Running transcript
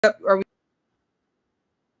Are we?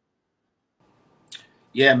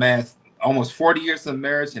 Yeah, man. Almost 40 years of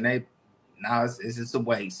marriage, and they now it's just a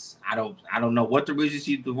waste. I don't know what the reason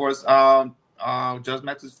she divorced Judge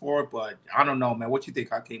Mathis for, but I don't know, man. What you think,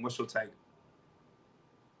 Hakeem? What's your take?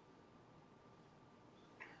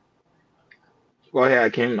 Go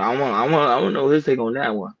ahead, Kim. I want to know his take on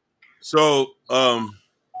that one. So,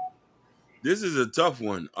 this is a tough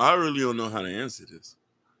one. I really don't know how to answer this.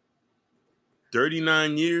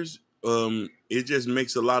 39 years, it just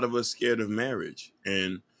makes a lot of us scared of marriage.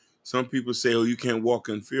 And some people say, oh, you can't walk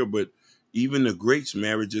in fear, but even the greats'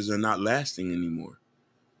 marriages are not lasting anymore.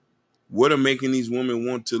 What are making these women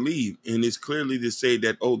want to leave? And it's clearly to say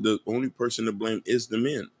that, oh, the only person to blame is the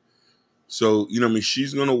men. So, you know what I mean?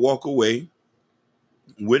 She's going to walk away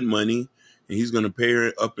with money and he's going to pay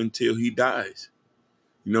her up until he dies.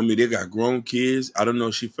 You know what I mean? They got grown kids. I don't know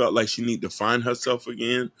if she felt like she need to find herself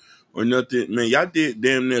again or nothing. Man, y'all did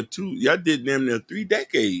damn near 3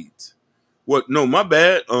 decades. What? No, my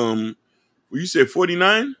bad. You said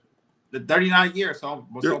 49? The 39 years, so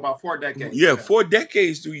about 4 decades. Yeah, Yeah. 4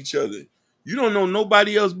 decades to each other. You don't know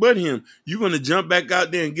nobody else but him. You gonna jump back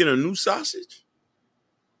out there and get a new sausage?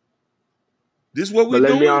 This what we But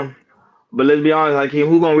let's be doing? honest. But let's be honest, Hakeem,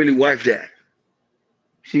 who gonna really watch that?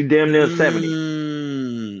 She damn near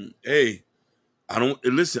 70. Hey, I don't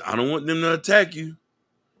listen. I don't want them to attack you.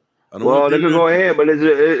 I don't want Well, they them could go to. ahead, but it's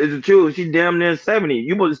the truth. She damn near 70.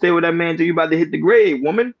 You supposed to stay with that man till you about to hit the grave,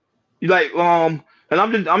 woman. You like and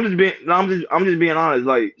I'm just being honest.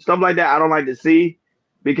 Like stuff like that, I don't like to see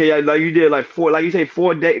because like you did like like you say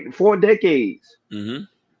 4 decades. Mm-hmm.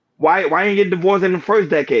 Why ain't get divorced in the first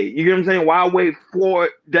decade? You get what I'm saying? Why wait 4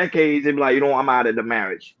 decades and be like, I'm out of the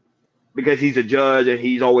marriage because he's a judge and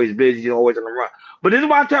he's always busy, he's always on the run. But this is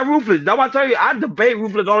why I tell Ruthless. That's why I tell you, I debate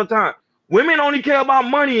Ruthless all the time. Women only care about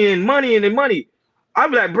money and money and money. I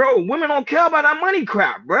be like, bro, women don't care about that money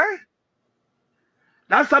crap, bro.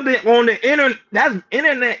 That's something on the internet. That's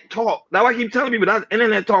internet talk. That's why I keep telling people that's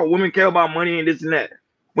internet talk. Women care about money and this and that.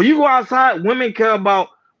 When you go outside, women care about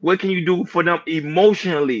what can you do for them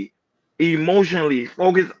emotionally. Emotionally,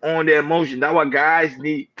 focus on their emotion. That's what guys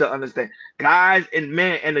need to understand. Guys and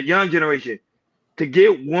men and the young generation to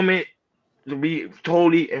get women to be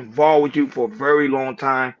totally involved with you for a very long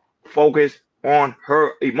time. Focus on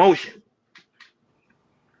her emotion.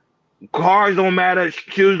 Cars don't matter,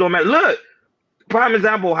 shoes don't matter. Look, prime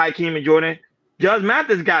example, Hakeem and Jordan. Judge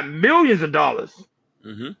Mathis got millions of dollars.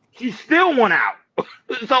 Mm-hmm. She still went out.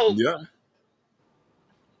 So Yeah.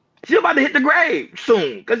 she's about to hit the grave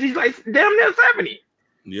soon because she's like damn near 70.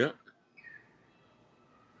 Yeah.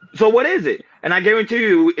 So what is it? And I guarantee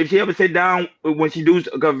you, if she ever sit down when she does,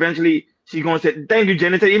 eventually she's gonna say, "Thank you,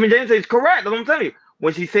 Jenna." Even Jenna says correct. That's what I'm telling you.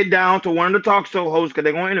 When she sit down to one of the talk show hosts, because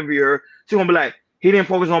they're gonna interview her, she's gonna be like, "He didn't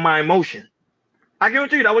focus on my emotion." I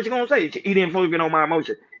guarantee you that's what she's gonna say. He didn't focus on my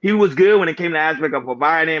emotion. He was good when it came to the aspect of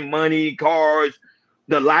providing money, cars,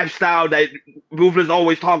 the lifestyle that Ruthless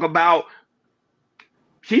always talk about.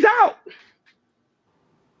 She's out.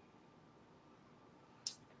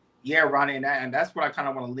 Yeah, Ronnie, and that's what I kind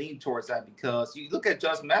of want to lean towards that because you look at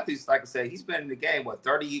Judge Mathis, like I said, he's been in the game, what,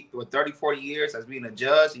 30, 40 years as being a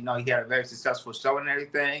judge. You know, he had a very successful show and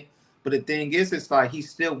everything. But the thing is, it's like he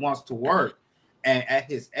still wants to work. And at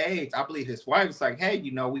his age, I believe his wife is like, hey,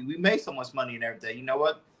 we made so much money and everything. You know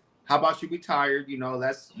what? How about you retire? Good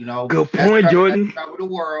point, Let's Jordan. travel the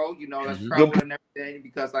world, let's Mm-hmm. Good travel and everything.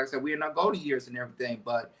 Because like I said, we're in our golden years and everything.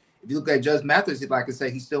 But if you look at Judge Mathis, like I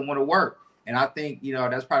said, he still want to work. And I think,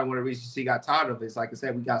 that's probably one of the reasons she got tired of it. It's like I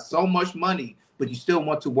said, we got so much money, but you still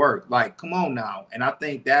want to work. Like, come on now. And I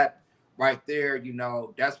think that right there,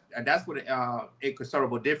 that's what a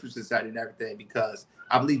considerable difference is at and everything. Because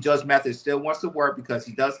I believe Judge Mathis still wants to work because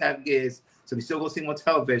he does have kids. So we still gonna see him on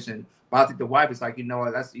television. But I think the wife is like,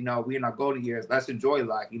 that's we in our golden years. Let's enjoy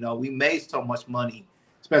life. We made so much money,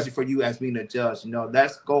 especially for you as being a judge.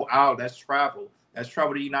 Let's go out, let's travel. Let's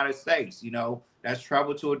travel to the United States, let's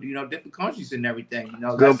travel to different countries and everything.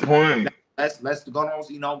 good point. Let's go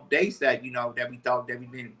on dates that that we thought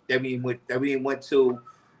that we went to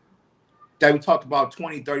that we talked about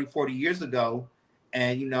 20, 30, 40 years ago.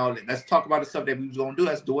 And let's talk about the stuff that we was gonna do.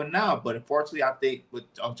 Let's do it now. But unfortunately, I think with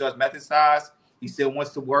Judge Method's size, he still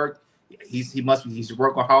wants to work. He's a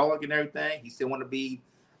workaholic and everything. He still want to be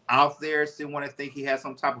out there. Still want to think he has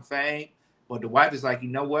some type of fame. But the wife is like, you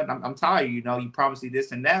know what? I'm tired. You promised me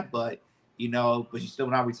this and that, but but you're still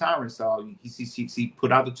not retiring. So he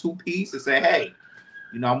put out the two piece and say, hey,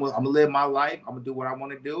 I'm gonna live my life. I'm gonna do what I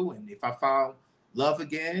want to do. And if I found love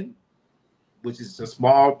again, which is a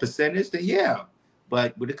small percentage, then yeah.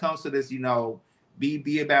 But when it comes to this,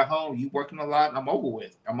 be about home. You working a lot. I'm over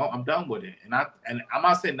with. I'm done with it. And I'm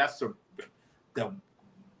not saying that's the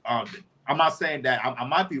I'm not saying that I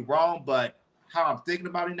might be wrong, but how I'm thinking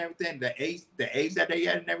about it and everything, the age that they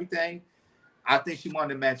at and everything, I think she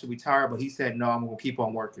wanted the man to retire, but he said no. I'm gonna keep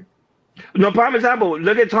on working. No, prime example.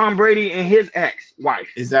 Look at Tom Brady and his ex-wife.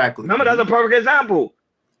 Exactly. Remember, that's a perfect example.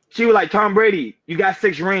 She was like, Tom Brady, you got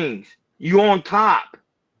 6 rings. You on top.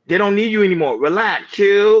 They don't need you anymore. Relax,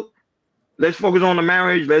 chill. Let's focus on the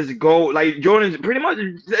marriage. Let's go. Like Jordan's pretty much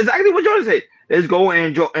exactly what Jordan said. Let's go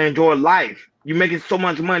and enjoy life. You're making so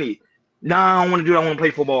much money. Now I don't want to do that. I want to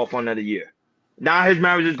play football for another year. Now his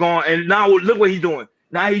marriage is gone. And now look what he's doing.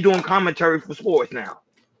 Now he's doing commentary for sports now.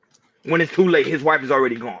 When it's too late, his wife is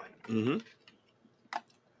already gone. Mm-hmm.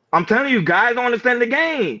 I'm telling you, guys don't understand the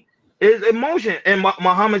game. It's emotion. And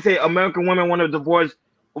Muhammad said American women want to divorce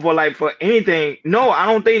for anything. No, I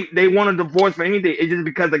don't think they want a divorce for anything. It's just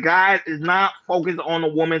because the guy is not focused on the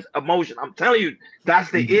woman's emotion. I'm telling you,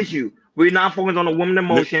 that's the issue. We're not focused on the woman's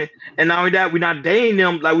emotion, and not only that, we're not dating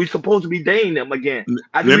them like we're supposed to be dating them again.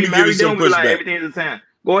 After Let we me give you marry them, some we're like pushback. everything is the same.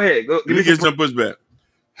 Go ahead. Let me get some pushback.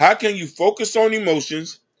 How can you focus on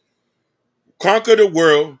emotions, conquer the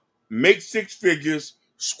world, make 6 figures,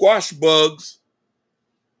 squash bugs,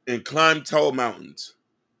 and climb tall mountains?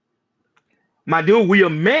 My dude, we are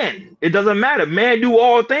men. It doesn't matter. Men do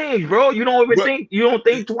all things, bro. You don't even think. You don't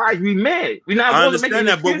think twice. We men. We're not I supposed to make understand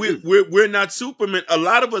any that, but excuses. we're not Superman. A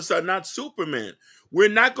lot of us are not Superman. We're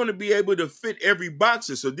not going to be able to fit every box.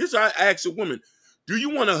 So this, I ask a woman: do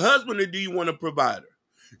you want a husband or do you want a provider?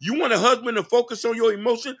 You want a husband to focus on your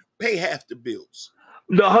emotion, pay half the bills.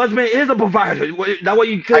 The husband is a provider. That's what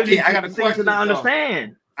you clearly I got a seem to question not though.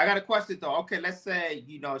 understand. I got a question though. Okay, let's say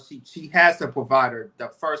she has a provider the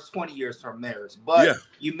first 20 years of her marriage, Yeah. but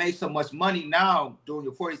you make so much money now during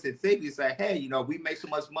your 40s and 50s. Say, hey, we make so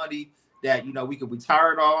much money that we could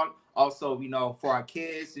retire it on. Also, for our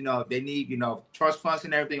kids, they need trust funds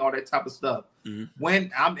and everything, all that type of stuff. Mm-hmm.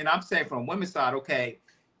 I'm saying from women's side, okay,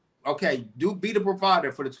 do be the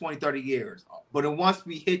provider for the 20, 30 years, but then once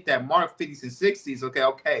we hit that mark, 50s and 60s,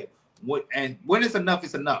 okay, when it's enough,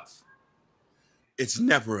 it's enough. It's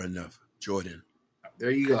never enough, Jordan.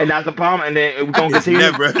 There you go. And that's the problem. And then we're gonna It's continue.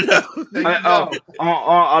 never enough.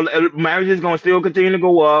 Marriage is gonna still continue to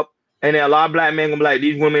go up, and then a lot of black men gonna be like,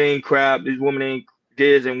 these women ain't crap, these women ain't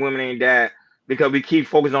this, and women ain't that, because we keep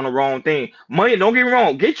focused on the wrong thing. Money, don't get me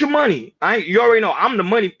wrong, get your money. You already know I'm the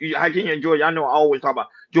money. I can't enjoy. I know I always talk about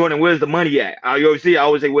Jordan. Where's the money at? You always see. I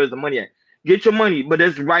always say, where's the money at? Get your money, but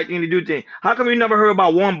that's the right thing to do. How come you never heard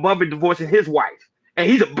about Warren Buffett divorcing his wife, and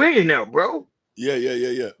he's a billionaire, bro?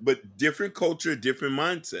 Yeah. But different culture, different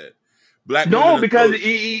mindset. Black No, women are because told.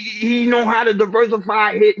 he know how to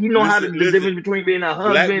diversify it. He know how to the Listen. difference between being a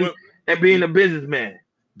Black husband and being a businessman.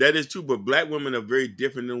 That is true, but black women are very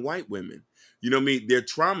different than white women. You know what I mean? Their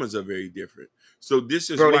traumas are very different. So this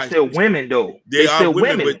is Bro, they why still women though. they They are still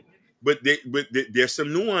women, women. but there's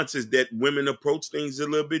some nuances that women approach things a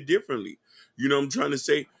little bit differently. You know what I'm trying to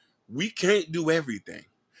say? We can't do everything.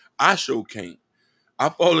 I sure can't. I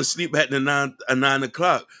fall asleep at 9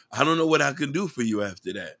 o'clock. I don't know what I can do for you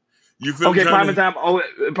after that. You feel me? Okay, prime example.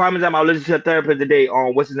 I listened to a therapist today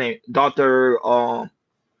on what's his name, Doctor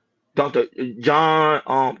John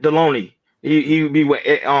Deloney. He be with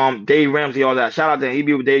Dave Ramsey all that. Shout out to him. He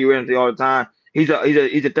be with Dave Ramsey all the time. He's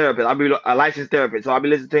a therapist. I be a licensed therapist, so I be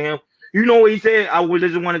listening to him. You know what he said? I was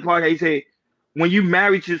listening to one of the podcast. He said, when you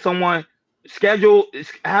married to someone,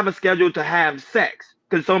 have a schedule to have sex.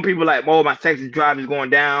 Because some people like, oh, my sex drive is going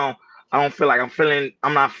down. I don't feel like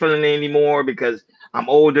I'm not feeling it anymore because I'm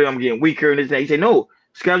older. I'm getting weaker and this and that. He said, no,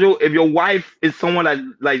 schedule. If your wife is someone that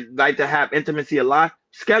like to have intimacy a lot,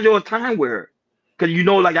 schedule a time with her. Because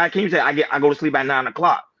like I came say, I go to sleep at 9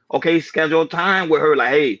 o'clock. Okay, schedule a time with her. Like,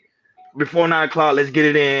 hey, before 9 o'clock, let's get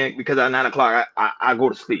it in because at 9 o'clock I go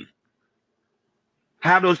to sleep.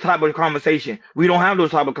 Have those type of conversation. We don't have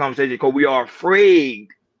those type of conversations because we are afraid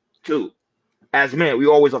to. As men, we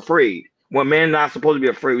always afraid. When men not supposed to be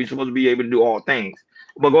afraid, we're supposed to be able to do all things.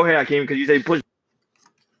 But go ahead, Akeem, because you say push.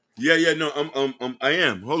 Yeah, no, I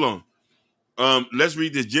am. Hold on. Let's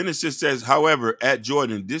read this. Genesis says, however, at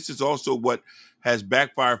Jordan, this is also what has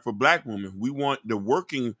backfired for black women. We want the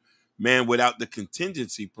working man without the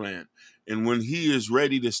contingency plan. And when he is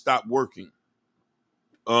ready to stop working.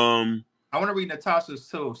 I want to read Natasha's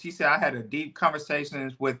too. She said, I had a deep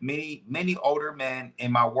conversations with many older men in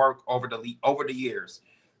my work over the years.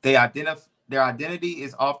 Their identity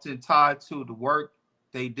is often tied to the work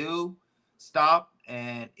they do. Stop,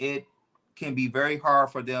 and it can be very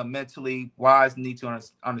hard for them mentally. Wives need to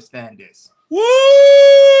understand this. Woo!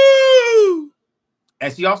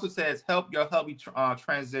 And she also says, help your hubby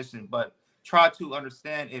transition, but try to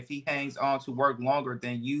understand if he hangs on to work longer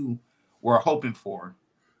than you were hoping for.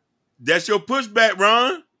 That's your pushback,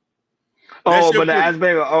 Ron. That's Oh, your but the push.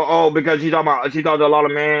 aspect, because she talked to a lot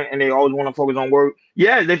of men and they always want to focus on work.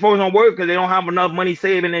 Yeah, they focus on work because they don't have enough money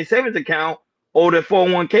saved in their savings account or their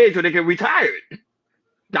 401k so they can retire.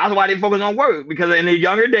 That's why they focus on work, because in their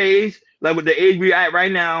younger days, like with the age we at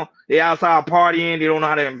right now, they outside partying. They don't know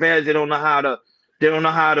how to invest. They don't know how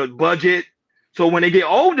to budget. So when they get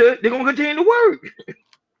older, they're gonna continue to work.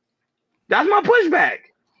 That's my pushback.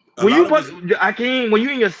 A When lot you of put, us. when you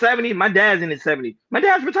in your 70s, my dad's in his 70s. My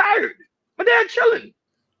dad's retired. My dad's chilling.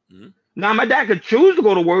 Mhm. Now my dad could choose to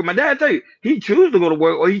go to work. My dad tell you he choose to go to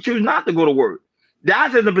work or he choose not to go to work.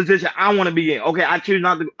 That's in the position I want to be in. Okay, I choose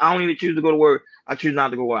not to. I don't even choose to go to work. I choose not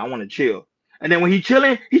to go to work. I want to chill. And then when he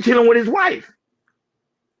chilling with his wife.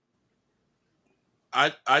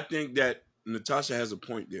 I think that Natasha has a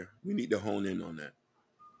point there. We need to hone in on that.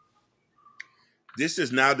 This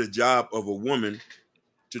is now the job of a woman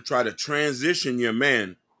to try to transition your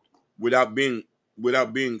man without being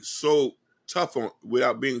so tough on,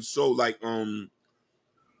 without being so like how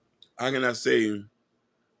can I say,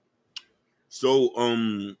 so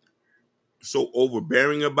so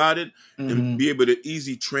overbearing about it, and Mm-hmm. be able to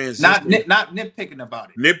easy transition, Not nitpicking about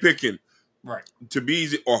it. nitpicking, Right. to be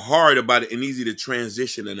easy or hard about it and easy to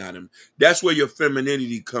transition it out of him. That's where your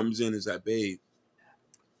femininity comes in. Is that, babe,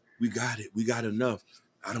 we got it. We got enough.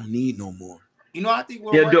 I don't need no more. You know, I think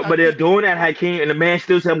will work. I But they're think, doing that, Hakeem, and the man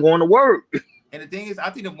still said I'm going to work. and the thing is, I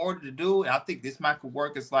think the more to do, and I think this might could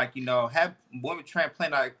work. Is like, have women try and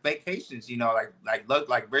plan like vacations. Like look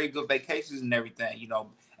like very good vacations and everything.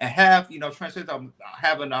 And have translate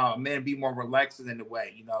having men be more relaxed in the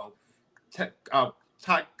way. T- uh,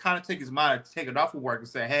 kind of take his mind, take it off of work, and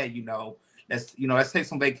say, hey, let's take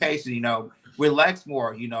some vacation. Relax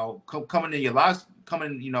more. Coming in your lives,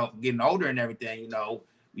 coming, getting older and everything.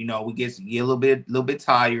 We get a little bit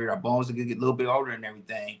tired. Our bones are gonna get a little bit older and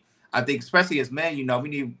everything. I think, especially as men, we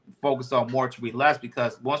need to focus on more to relax,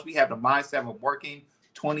 because once we have the mindset of working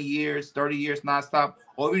 20 years, 30 years nonstop,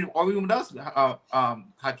 or even with us,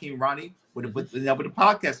 Hakeem, Ronnie, with the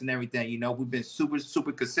podcast and everything, we've been super,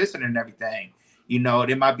 super consistent and everything.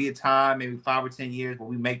 There might be a time, maybe 5 or 10 years, where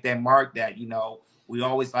we make that mark that, we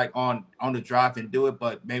always like on the drive and do it,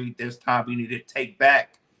 but maybe there's time we need to take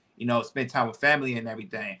back, spend time with family and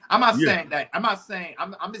everything. I'm not Yeah, saying that. I'm not saying.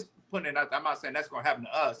 I'm just putting it out there. I'm not saying that's going to happen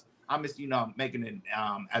to us. I'm just making it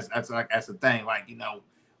as a thing, like,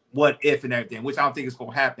 what if and everything, which I don't think is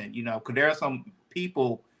going to happen. Because there are some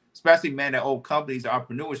people, especially men that own companies or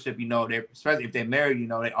entrepreneurship. They, especially if they're married,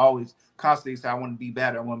 they always constantly say, I want to be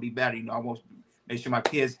better. I want to be better. I want to make sure my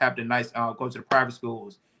kids have the nice go to the private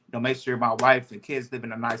schools. Make sure my wife and kids live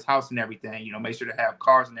in a nice house and everything. Make sure they have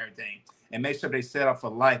cars and everything, and make sure they set up for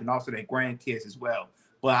life, and also their grandkids as well.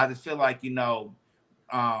 But I just feel like,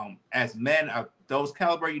 as men of those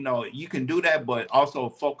caliber, you can do that, but also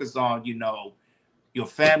focus on, your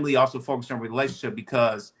family, also focus on relationship,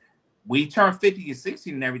 because we turn 50 and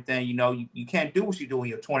 60 and everything, you can't do what you do in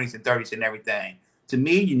your 20s and 30s and everything. To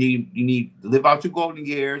me, you need to live out your golden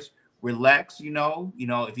years, relax,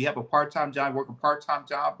 if you have a part-time job, work a part-time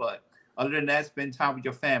job, but other than that, spend time with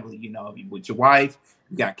your family, with your wife,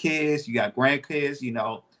 you got kids, you got grandkids,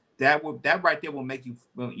 that right there will make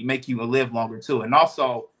you live longer too. And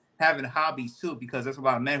also having hobbies too, because there's a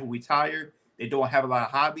lot of men who retire, they don't have a lot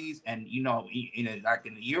of hobbies, and like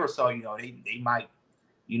in a year or so, they might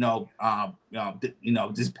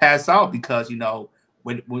just pass out, because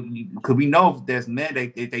because we know if there's men,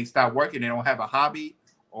 they start working, they don't have a hobby,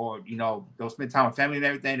 or they'll spend time with family and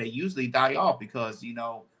everything, they usually die off, because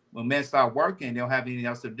when men start working, they don't have anything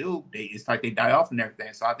else to do, it's like they die off and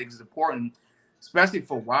everything. So I think it's important, especially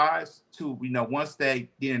for wives, to once they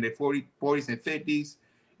get in their 40s and 50s,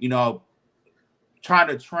 you know trying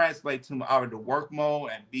to translate to out of the work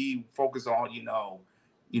mode and be focused on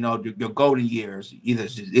your golden years. Either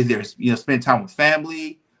spend time with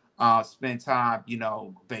family, spend time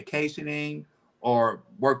vacationing, or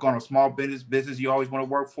work on a small business you always want to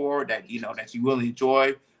work for, that you really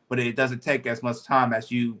enjoy, but it doesn't take as much time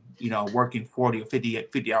as working 40 or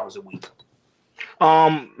 50 hours a week.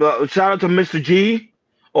 Shout out to Mr. G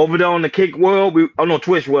over there on the Kick World. No,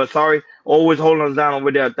 Twitch World. Sorry, always holding us down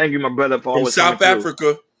over there. Thank you, my brother, for from always coming South through.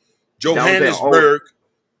 Africa, That was saying, always Johannesburg,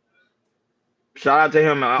 shout out to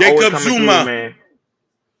him, always Jacob coming through, Zuma. man.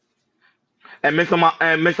 And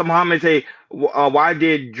Mr. Muhammad say, why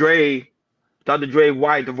did Dr. Dre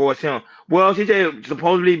wife divorce him? Well, she said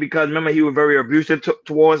supposedly because remember he was very abusive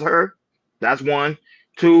towards her. That's one.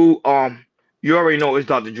 Two, You already know it's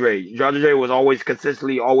Dr. Dre. Dr. Dre was always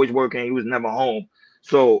consistently always working. He was never home.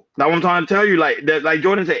 So that's what I'm trying to tell you. Like that, like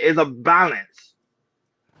Jordan said, it's a balance.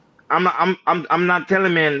 I'm not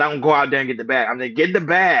telling men don't go out there and get the bag. I'm saying get the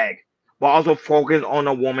bag, but also focus on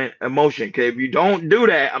the woman emotion. Because if you don't do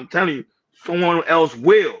that, I'm telling you, someone else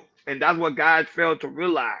will. And that's what guys fail to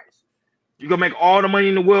realize. You can make all the money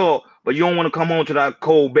in the world, but you don't want to come home to that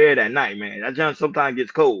cold bed at night, man. That junk sometimes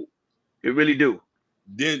gets cold. It really do.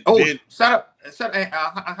 Oh, Then shout out!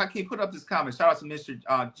 I can't put up this comment. Shout out to Mr.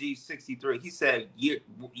 G63. He said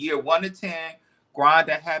year 1 to 10, grind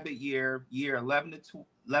the habit year 11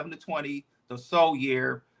 to 20, the soul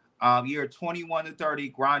year, year 21 to 30,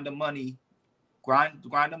 grind the money, grind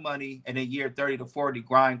the money, and then year 30 to 40,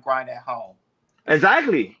 grind at home.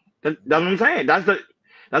 Exactly. That's what I'm saying. That's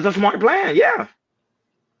a smart plan. Yeah.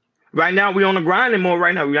 Right now we on the grinding more.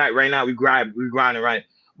 Right now we grinding right.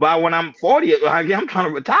 But when I'm 40, I'm trying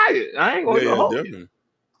to retire. I ain't going to hold you. definitely.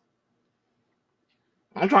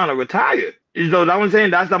 I'm trying to retire. So that's what I'm saying.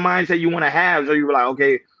 That's the mindset you want to have. So you're like,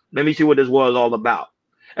 okay, let me see what this world is all about.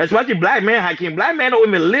 Especially black man, Hakeem. Black man don't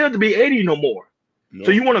even live to be 80 no more. No.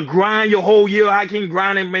 So you want to grind your whole year, Hakeem,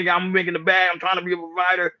 grinding, I'm making the bag, I'm trying to be a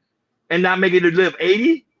provider, and not make it to live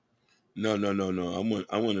 80? No.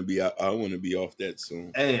 I want to be off that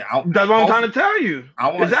soon. Hey, that's what I'm trying to tell you.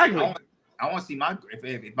 Exactly. I want to see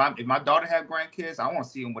if my daughter have grandkids. I want to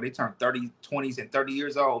see them when they turn 30, 20s, and 30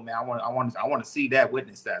 years old. Man, I want to see that,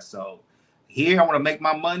 witness that. So here, I want to make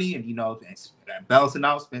my money and balance it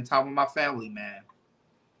out, spend time with my family, man.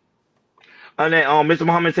 And then Mr.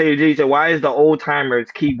 Muhammad Sayyid said, why is the old timers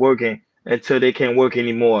keep working until they can't work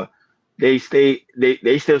anymore? They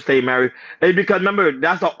still stay married. It's because remember,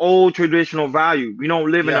 that's the old traditional value. We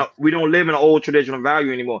don't live in an old traditional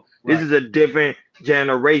value anymore. Right. This is a different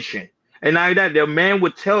generation. And now that the man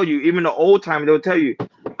would tell you, even the old timers, they'll tell you,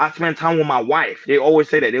 I spend time with my wife. They always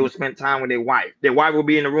say that they would spend time with their wife. Their wife will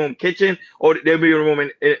be in the room kitchen, or they'll be in the room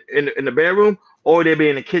in the bedroom, or they'll be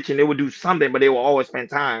in the kitchen. They would do something, but they will always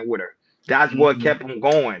spend time with her. That's what kept them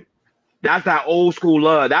going. That's that old school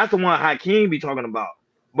love. That's the one Hakeem be talking about.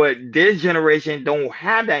 But this generation don't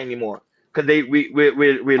have that anymore because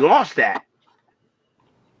we lost that.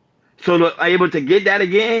 So to be able to get that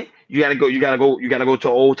again, you gotta go to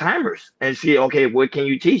old timers and see, okay, what can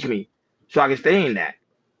you teach me so I can stay in that?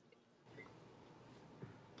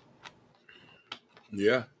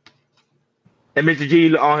 Yeah. And Mr.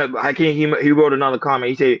 G Hakeem, he wrote another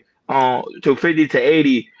comment. He said, to 50 to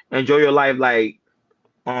 80, enjoy your life like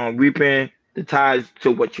reaping the ties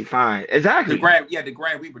to what you find. Exactly. The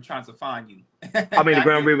Grand Reaper tries to find you. I mean the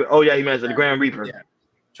Grand Reaper. Oh yeah, he mentioned the Grand Reaper. Yeah,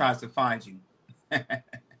 tries to find you.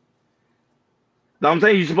 I'm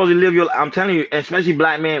saying you're supposed to live I'm telling you, especially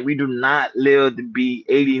black men, we do not live to be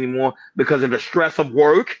 80 anymore because of the stress of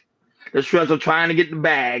work, the stress of trying to get the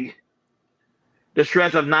bag, the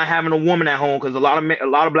stress of not having a woman at home, because a lot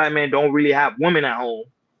of black men don't really have women at home.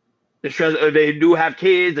 The stress they do have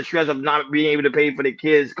kids, the stress of not being able to pay for their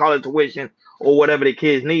kids' college tuition or whatever the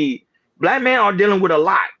kids need. Black men are dealing with a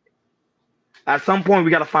lot. At some point,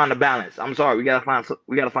 we got to find a balance. I'm sorry, we got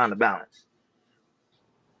to find the balance.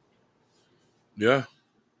 Yeah.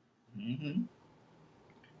 Mm-hmm.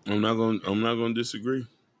 I'm not gonna disagree.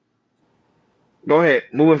 Go ahead,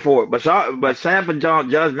 moving forward. But sad for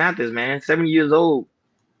Judge Mathis, man. 70 years old,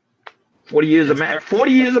 40 years of marriage.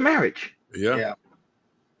 40 years of marriage. Yeah.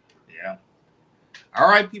 All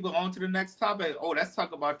right, people, on to the next topic. Oh, let's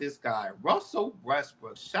talk about this guy, Russell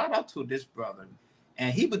Westbrook. Shout out to this brother.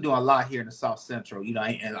 And he been doing a lot here in the South Central, and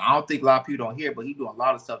I don't think a lot of people don't hear, but he doing a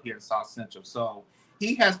lot of stuff here in South Central. So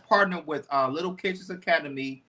he has partnered with Little Kitchens Academy